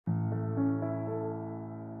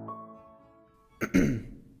I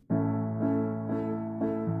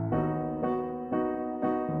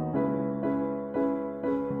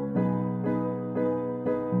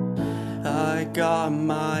got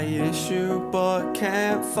my issue but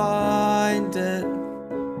can't find it.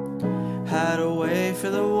 Had to wait for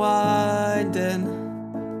the winding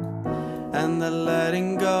and the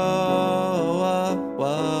letting go.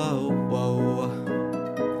 Whoa, whoa.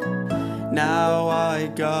 Now I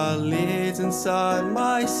got leads inside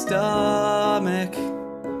my stomach,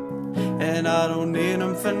 and I don't need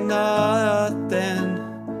them for nothing,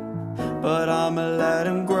 but I'ma let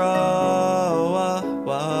them grow.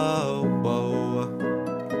 Whoa, whoa.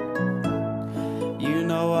 You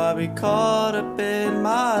know I be caught up in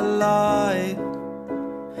my light.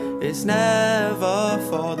 It's never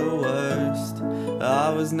for the worst.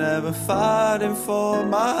 I was never fighting for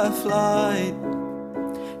my flight.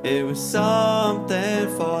 It was something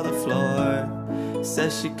for the floor.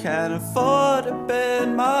 Says she can't afford to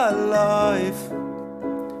bend my life,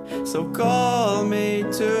 so call me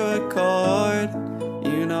to a chord.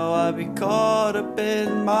 You know I be caught up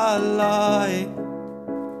in my light.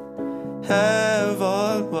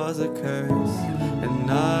 Heaven was a curse, and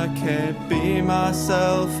I can't be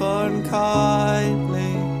myself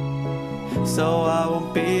unkindly, so I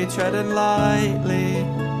won't be treading lightly.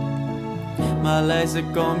 My legs are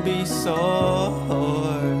gonna be sore,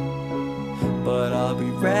 but I'll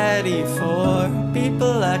be ready for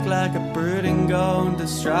people act like a brooding, gon'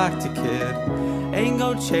 distract a kid. Ain't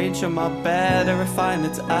gon' change on my bed or refine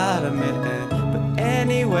its adamant. But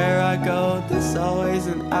anywhere I go, there's always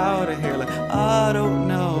an out of here. Like I don't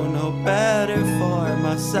know no better for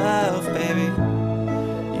myself, baby.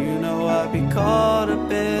 You know I be caught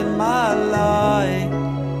up in my light.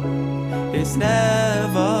 It's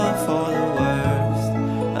never for the worst.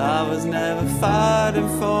 I was never fighting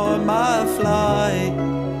for my flight.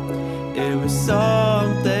 It was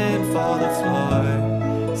something for the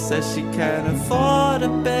floor. Says she can't afford to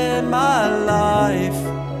bend my life,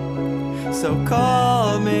 so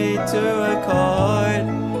call me to a chord.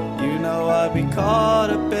 You know I be caught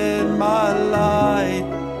up in my light.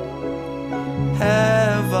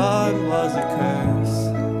 Heaven was a curse.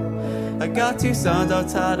 I got 2 sons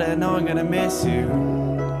outside, I know I'm gonna miss you.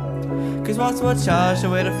 Cause once more charged, I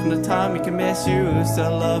waited from the time you can miss you.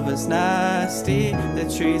 Still love is nasty. The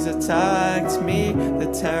trees attacked me, the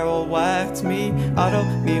terror whacked me. I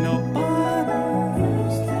don't need nobody.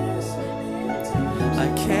 I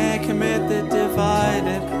can't commit the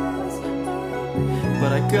divided,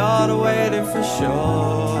 but I gotta wait it for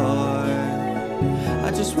sure.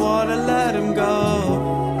 I just wanna let him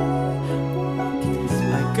go.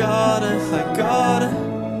 I gotta,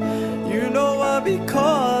 you know I be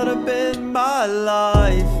caught up in my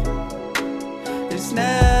life. It's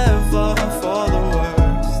never for the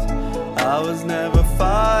worst. I was never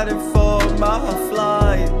fighting for my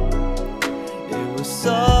flight. It was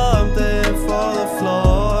something for the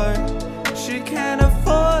floor. She can't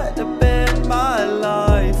afford to bend my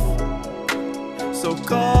life, so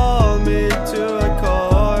call me to a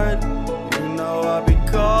chord. You know I be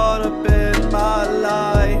caught up in my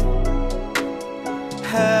light.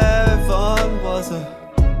 Heaven was a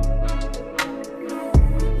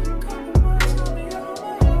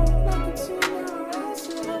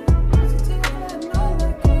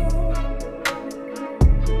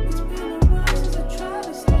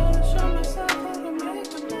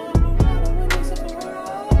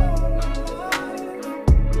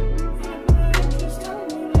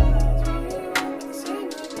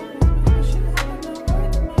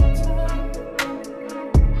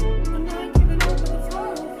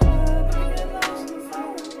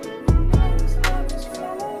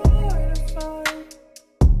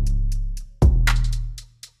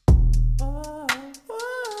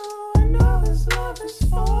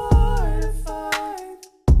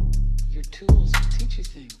tools teach you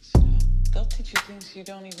things, you know? They'll teach you things you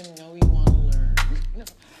don't even know you want to learn.